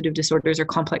dissociative disorders or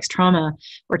complex trauma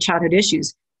or childhood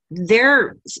issues,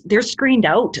 they're screened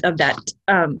out of that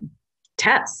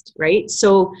test, right?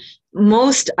 So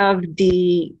most of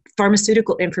the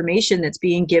pharmaceutical information that's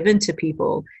being given to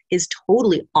people is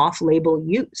totally off-label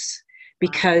use,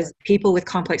 because people with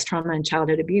complex trauma and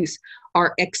childhood abuse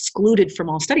are excluded from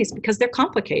all studies because they're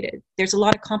complicated. There's a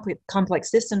lot of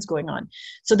complex systems going on.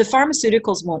 So the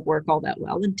pharmaceuticals won't work all that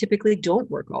well, and typically don't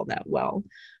work all that well.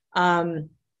 And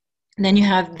then you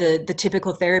have the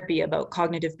typical therapy about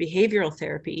cognitive behavioral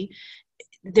therapy.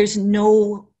 There's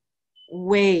no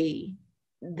way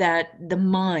that the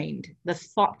mind, the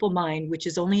thoughtful mind, which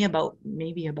is only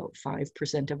maybe about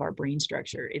 5% of our brain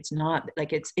structure, it's not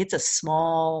like it's a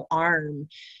small arm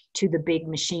to the big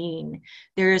machine.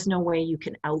 There is no way you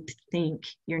can outthink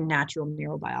your natural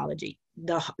neurobiology.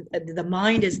 The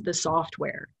mind is the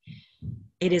software.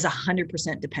 It is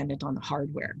 100% dependent on the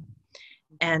hardware,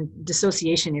 and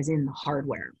dissociation is in the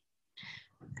hardware.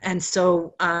 And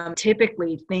so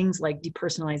typically things like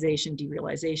depersonalization,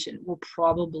 derealization will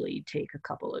probably take a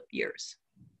couple of years.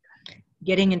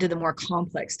 Getting into the more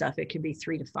complex stuff, it can be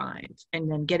 3 to 5.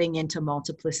 And then getting into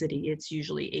multiplicity, it's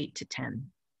usually 8 to 10,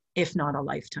 if not a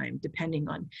lifetime, depending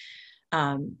on,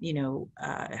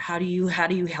 how do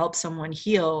you help someone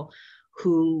heal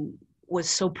who was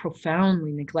so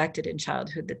profoundly neglected in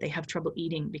childhood that they have trouble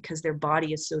eating because their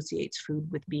body associates food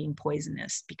with being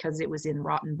poisonous because it was in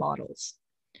rotten bottles.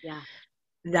 Yeah.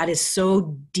 That is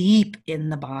so deep in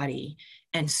the body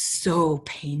and so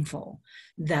painful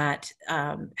that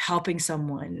helping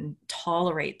someone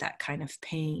tolerate that kind of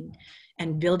pain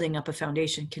and building up a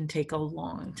foundation can take a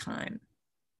long time.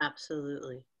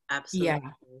 Absolutely. Absolutely. Yeah.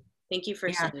 Thank you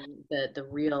for saying the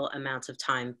real amounts of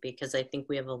time, because I think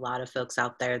we have a lot of folks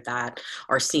out there that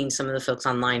are seeing some of the folks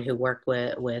online who work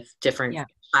with different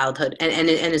childhood and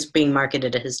it's being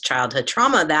marketed as childhood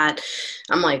trauma, that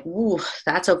I'm like, ooh,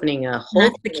 that's opening a whole.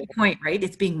 That's the key point, right?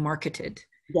 It's being marketed.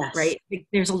 Yes. Right.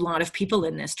 There's a lot of people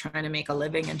in this trying to make a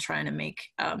living and trying to make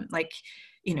a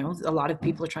lot of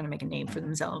people are trying to make a name for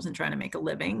themselves and trying to make a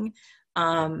living.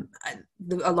 A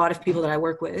lot of people that I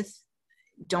work with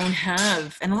don't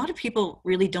have, and a lot of people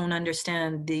really don't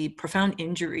understand the profound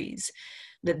injuries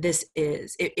that this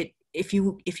is. If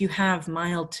you have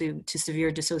mild to severe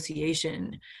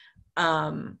dissociation,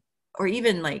 or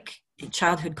even like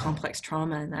childhood complex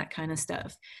trauma and that kind of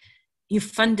stuff, you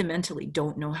fundamentally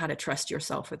don't know how to trust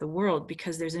yourself or the world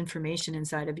because there's information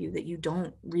inside of you that you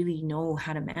don't really know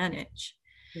how to manage.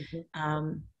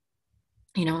 Mm-hmm.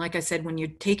 Like I said, when you're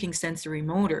taking sensory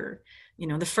motor,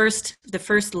 the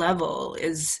first level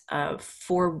is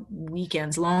 4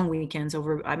 weekends, long weekends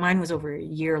mine was over a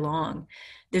year long.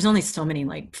 There's only so many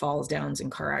like falls, downs,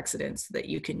 and car accidents that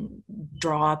you can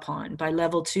draw upon. By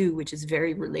level 2, which is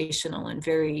very relational and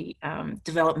very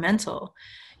developmental,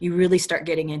 you really start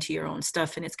getting into your own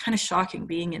stuff. And it's kind of shocking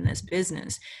being in this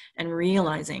business and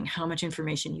realizing how much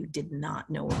information you did not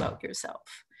know about yourself.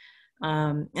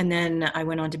 And then I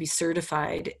went on to be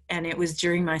certified, and it was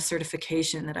during my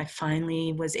certification that I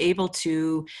finally was able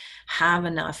to have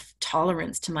enough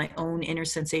tolerance to my own inner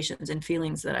sensations and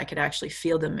feelings that I could actually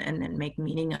feel them and then make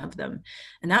meaning of them.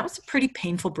 And that was a pretty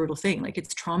painful, brutal thing. Like,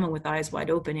 it's trauma with eyes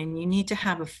wide open, and you need to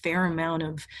have a fair amount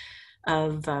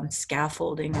of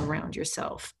scaffolding around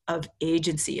yourself, of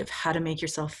agency, of how to make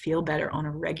yourself feel better on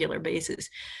a regular basis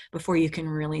before you can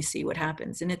really see what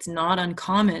happens. And it's not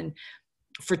uncommon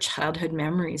for childhood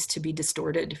memories to be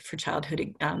distorted, for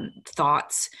childhood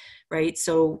thoughts, right?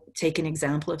 So take an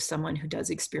example of someone who does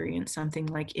experience something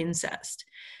like incest.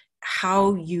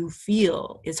 How you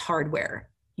feel is hardware.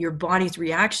 Your body's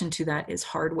reaction to that is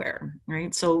hardware,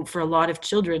 right? So for a lot of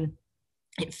children,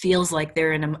 it feels like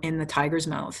they're in the tiger's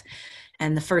mouth.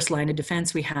 And the first line of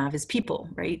defense we have is people,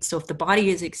 right? So if the body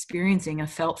is experiencing a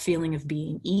felt feeling of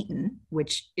being eaten,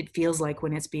 which it feels like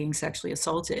when it's being sexually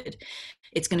assaulted,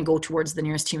 it's going to go towards the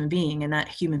nearest human being, and that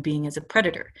human being is a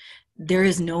predator. There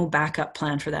is no backup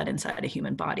plan for that inside a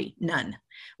human body. None.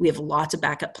 We have lots of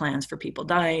backup plans for people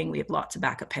dying. We have lots of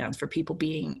backup plans for people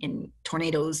being in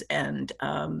tornadoes, and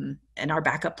our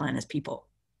backup plan is people.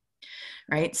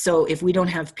 Right? So if we don't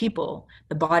have people,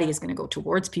 the body is going to go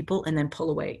towards people and then pull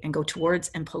away and go towards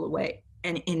and pull away.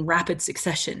 And in rapid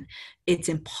succession, it's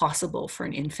impossible for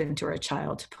an infant or a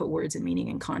child to put words and meaning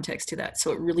and context to that.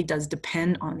 So it really does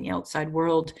depend on the outside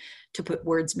world to put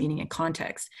words, meaning, and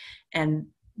context. And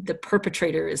the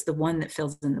perpetrator is the one that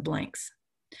fills in the blanks.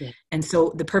 Yeah. And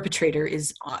so the perpetrator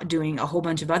is doing a whole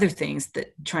bunch of other things,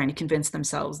 that trying to convince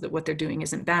themselves that what they're doing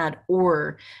isn't bad,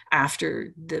 or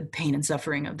after the pain and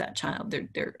suffering of that child,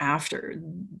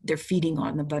 they're feeding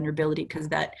on the vulnerability, because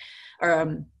that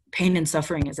pain and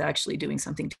suffering is actually doing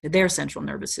something to their central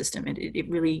nervous system. And it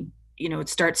really, it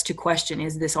starts to question,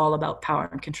 is this all about power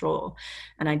and control?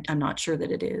 And I'm not sure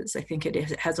that it is. I think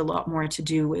it has a lot more to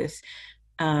do with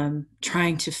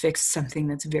trying to fix something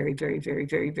that's very, very, very,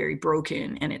 very, very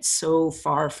broken, and it's so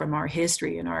far from our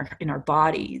history in our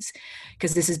bodies,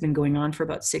 because this has been going on for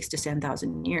about 6,000 to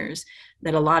 10,000 years,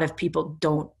 that a lot of people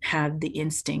don't have the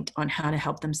instinct on how to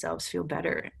help themselves feel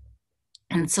better.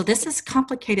 And so this is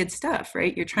complicated stuff,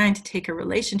 right? You're trying to take a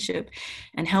relationship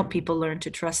and help people learn to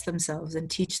trust themselves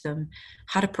and teach them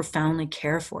how to profoundly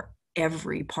care for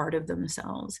every part of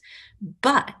themselves.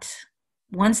 But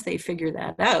once they figure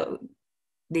that out,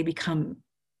 they become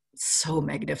so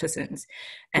magnificent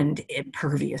and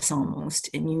impervious almost.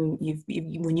 And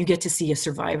when you get to see a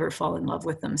survivor fall in love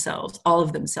with themselves, all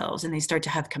of themselves, and they start to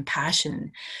have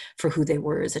compassion for who they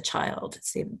were as a child,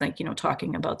 say, like,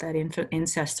 talking about that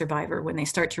incest survivor, when they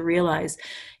start to realize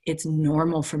it's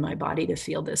normal for my body to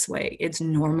feel this way. It's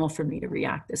normal for me to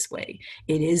react this way.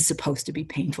 It is supposed to be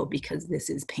painful because this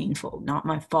is painful, not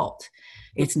my fault.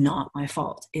 It's not my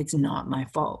fault. It's not my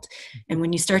fault. And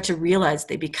when you start to realize,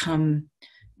 they become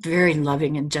very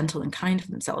loving and gentle and kind to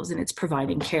themselves, and it's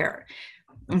providing care.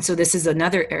 And so this is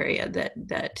another area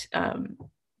that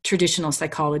traditional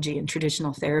psychology and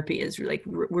traditional therapy is like,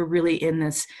 we're really in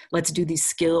this, let's do these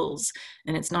skills.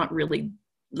 And it's not really,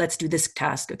 let's do this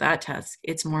task or that task.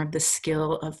 It's more of the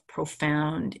skill of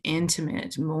profound,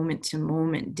 intimate, moment to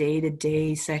moment, day to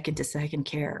day, second to second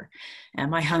care.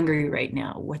 Am I hungry right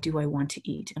now? What do I want to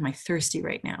eat? Am I thirsty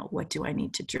right now? What do I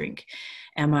need to drink?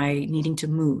 Am I needing to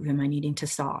move? Am I needing to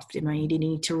soft? Am I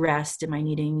needing to rest? Am I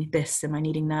needing this? Am I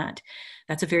needing that?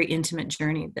 That's a very intimate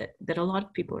journey that a lot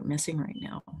of people are missing right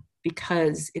now,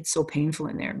 because it's so painful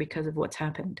in there because of what's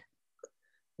happened.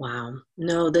 Wow.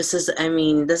 No, this is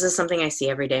something I see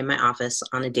every day in my office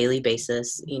on a daily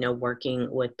basis, working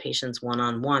with patients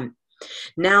one-on-one.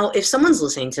 Now, if someone's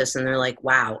listening to this and they're like,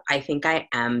 wow, I think I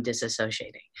am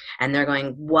disassociating, and they're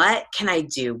going, what can I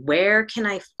do? Where can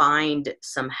I find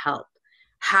some help?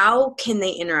 How can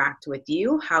they interact with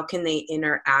you? How can they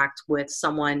interact with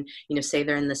someone, say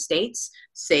they're in the States,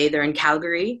 say they're in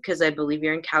Calgary, because I believe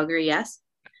you're in Calgary, yes?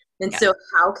 And so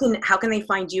how can they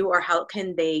find you, or how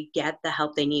can they get the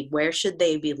help they need? Where should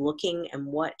they be looking, and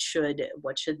what should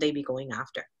they be going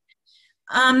after?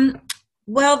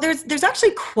 Well, there's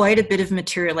actually quite a bit of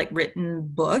material, like written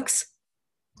books.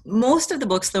 Most of the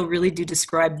books, though, really do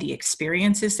describe the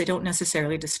experiences. They don't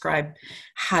necessarily describe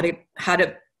how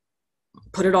to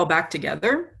put it all back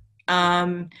together.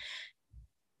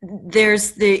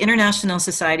 There's the International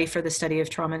Society for the Study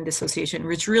of Trauma and Dissociation,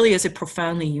 which really is a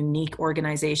profoundly unique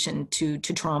organization to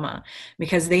trauma,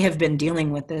 because they have been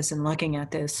dealing with this and looking at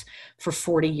this for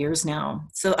 40 years now.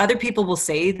 So other people will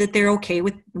say that they're okay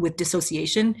with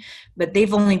dissociation, but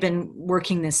they've only been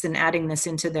working this and adding this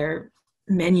into their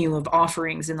menu of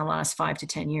offerings in the last 5 to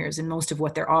 10 years. And most of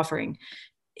what they're offering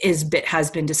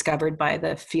has been discovered by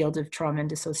the field of trauma and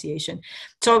dissociation.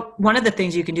 So one of the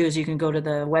things you can do is you can go to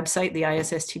the website, the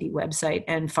ISSTD website,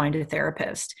 and find a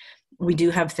therapist. We do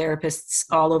have therapists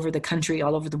all over the country,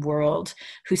 all over the world,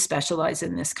 who specialize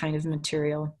in this kind of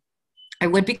material. I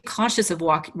would be cautious of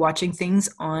watching things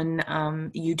on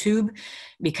YouTube,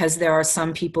 because there are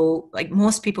some people, like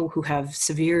most people, who have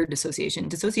severe dissociation.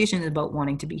 Dissociation is about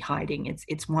wanting to be hiding.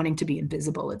 It's wanting to be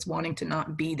invisible. It's wanting to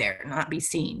not be there, not be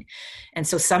seen. And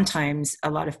so sometimes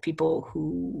a lot of people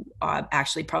who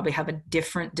actually probably have a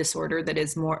different disorder that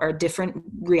is more, or a different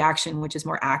reaction, which is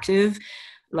more active,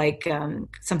 like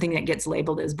something that gets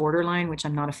labeled as borderline, which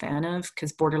I'm not a fan of,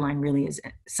 because borderline really is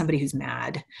somebody who's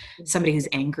mad, somebody who's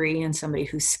angry, and somebody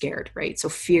who's scared, right? So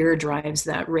fear drives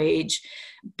that rage,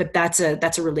 but that's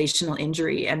a relational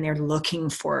injury, and they're looking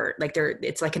for, like,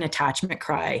 it's like an attachment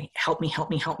cry: help me, help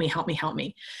me, help me, help me, help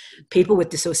me. People with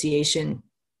dissociation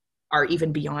are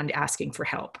even beyond asking for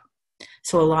help.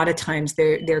 So a lot of times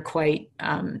they're quite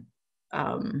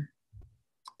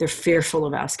they're fearful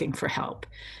of asking for help.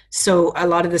 So a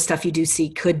lot of the stuff you do see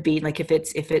could be like, if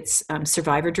it's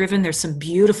survivor driven, there's some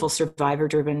beautiful survivor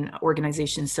driven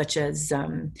organizations, such as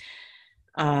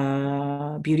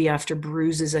Beauty After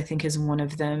Bruises, I think, is one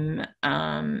of them.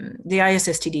 The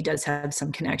ISSTD does have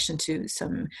some connection to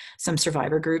some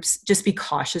survivor groups. Just be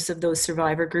cautious of those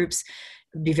survivor groups.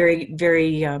 Be very,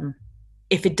 very,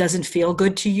 if it doesn't feel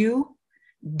good to you,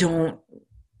 don't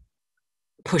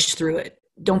push through it.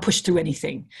 Don't push through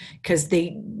anything, because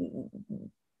they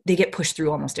get pushed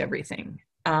through almost everything.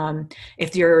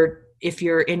 If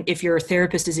your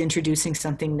therapist is introducing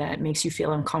something that makes you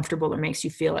feel uncomfortable or makes you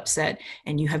feel upset,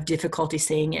 and you have difficulty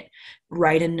saying it,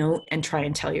 write a note and try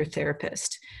and tell your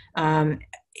therapist.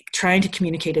 Trying to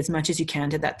communicate as much as you can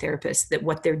to that therapist that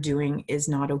what they're doing is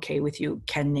not okay with you.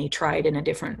 Can they try it in a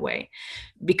different way?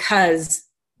 Because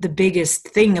the biggest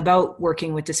thing about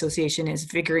working with dissociation is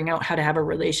figuring out how to have a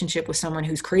relationship with someone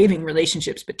who's craving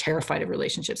relationships but terrified of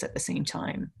relationships at the same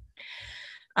time.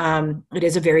 It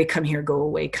is a very come here, go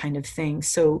away kind of thing.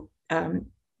 So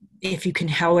if you can,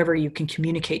 however, you can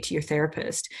communicate to your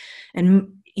therapist.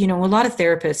 And, a lot of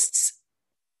therapists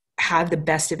have the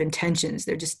best of intentions.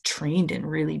 They're just trained in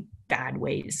really bad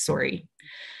ways. Sorry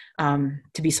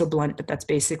to be so blunt, but that's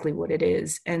basically what it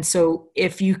is. And so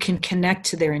if you can connect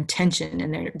to their intention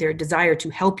and their desire to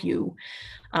help you,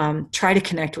 try to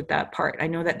connect with that part. I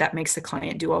know that makes the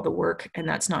client do all the work, and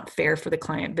that's not fair for the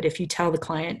client. But if you tell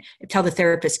the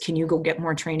therapist, can you go get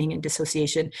more training in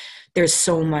dissociation? There's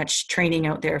so much training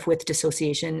out there with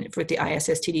dissociation, with the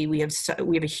ISSTD. We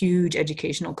have a huge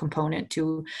educational component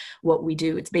to what we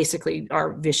do. It's basically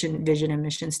our vision and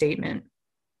mission statement.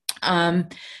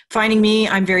 Finding me,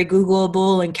 I'm very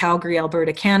Googleable in Calgary,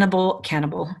 Alberta, Calgary,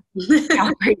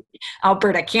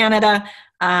 Alberta, Canada.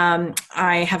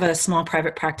 I have a small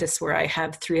private practice where I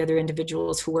have 3 other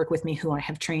individuals who work with me who I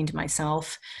have trained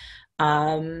myself.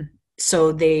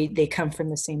 So they come from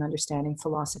the same understanding,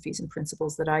 philosophies, and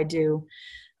principles that I do.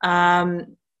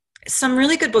 Some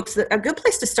really good books. A good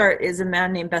place to start is a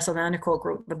man named Bessel van der Kolk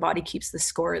wrote The Body Keeps the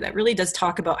Score. That really does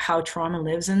talk about how trauma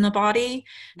lives in the body.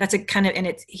 That's a kind of,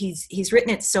 and he's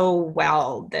written it so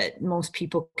well that most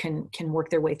people can work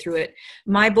their way through it.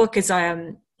 My book is,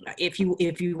 if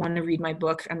you want to read my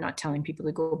book, I'm not telling people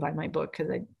to go buy my book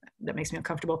because that makes me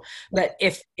uncomfortable. But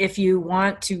if you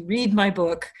want to read my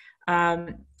book,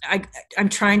 I'm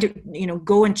trying to,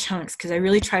 go in chunks, because I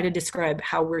really try to describe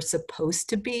how we're supposed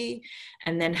to be,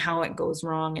 and then how it goes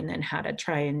wrong, and then how to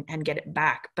try and get it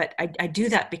back. But I do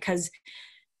that because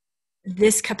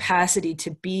this capacity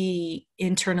to be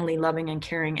internally loving and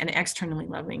caring and externally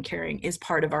loving and caring is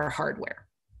part of our hardware.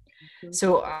 Mm-hmm.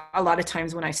 So a lot of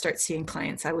times when I start seeing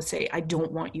clients, I would say, I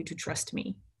don't want you to trust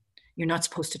me. You're not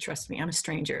supposed to trust me. I'm a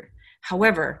stranger.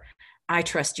 However, I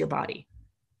trust your body.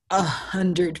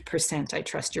 100% I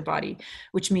trust your body,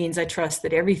 which means I trust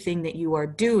that everything that you are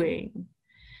doing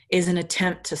is an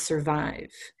attempt to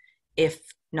survive, if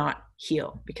not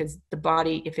heal. Because the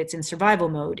body, if it's in survival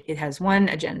mode, it has one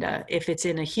agenda. If it's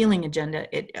in a healing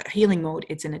mode,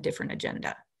 it's in a different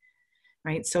agenda,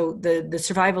 right? So the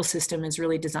survival system is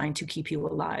really designed to keep you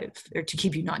alive, or to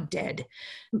keep you not dead.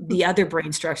 The other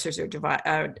brain structures are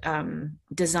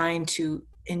designed to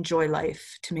enjoy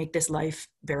life, to make this life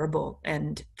bearable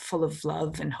and full of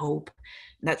love and hope.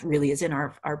 That really is in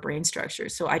our brain structure.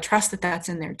 So I trust that that's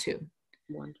in there too.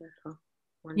 Wonderful.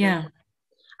 Yeah.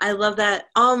 I love that.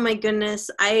 Oh my goodness.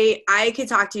 I could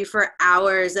talk to you for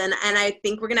hours, and I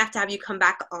think we're going to have you come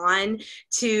back on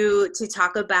to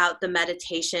talk about the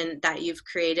meditation that you've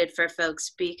created for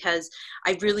folks, because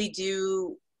I really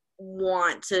do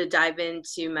want to dive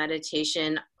into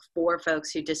meditation for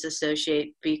folks who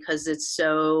disassociate, because it's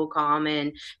so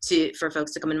common for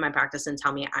folks to come into my practice and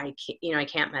tell me I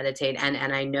can't meditate,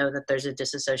 and I know that there's a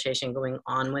disassociation going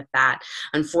on with that.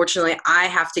 Unfortunately, I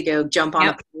have to go jump on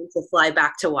a plane to fly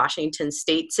back to Washington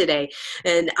State today,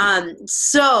 and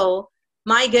so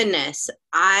my goodness,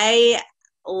 I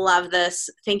love this.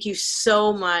 Thank you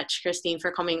so much, Christine,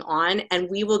 for coming on, and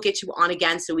we will get you on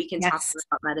again so we can talk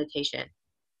about meditation.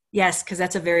 Yes, because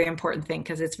that's a very important thing,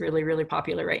 because it's really, really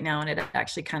popular right now, and it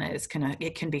actually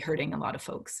it can be hurting a lot of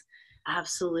folks.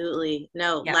 Absolutely.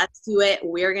 No, Let's do it.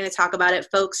 We're going to talk about it,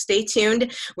 folks. Stay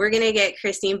tuned. We're going to get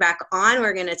Christine back on.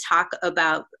 We're going to talk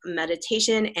about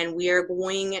meditation, and we are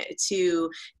going to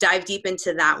dive deep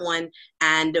into that one,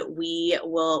 and we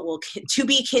will to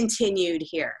be continued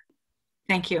here.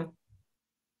 Thank you.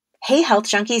 Hey, Health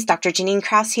Junkies, Dr. Janine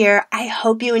Krause here. I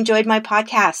hope you enjoyed my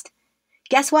podcast.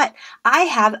 Guess what? I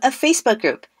have a Facebook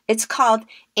group. It's called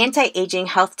Anti-Aging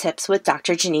Health Tips with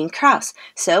Dr. Janine Krause.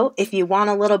 So if you want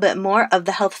a little bit more of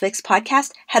the Health Fix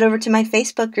podcast, head over to my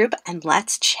Facebook group and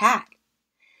let's chat.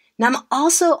 Now, I'm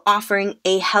also offering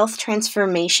a health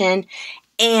transformation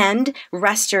and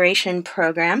restoration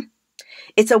program.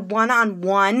 It's a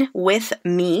one-on-one with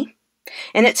me.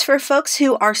 And it's for folks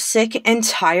who are sick and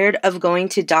tired of going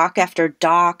to doc after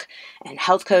doc and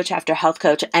health coach after health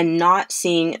coach and not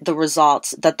seeing the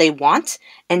results that they want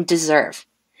and deserve.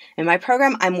 In my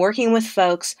program, I'm working with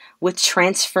folks with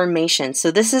transformation.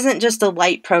 So this isn't just a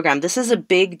light program. This is a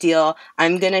big deal.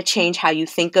 I'm going to change how you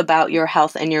think about your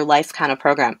health and your life kind of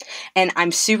program. And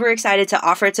I'm super excited to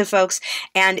offer it to folks.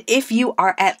 And if you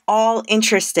are at all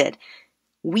interested,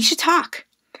 we should talk.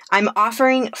 I'm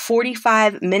offering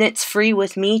 45 minutes free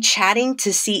with me chatting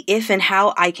to see if and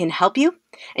how I can help you.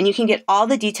 And you can get all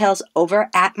the details over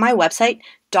at my website,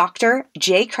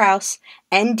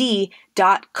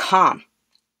 drjkraussnd.com.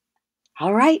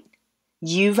 All right,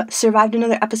 You've survived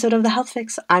another episode of The Health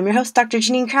Fix. I'm your host, Dr.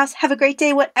 Janine Krause. Have a great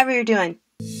day, whatever you're doing.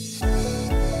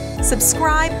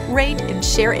 Subscribe, rate, and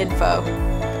share info.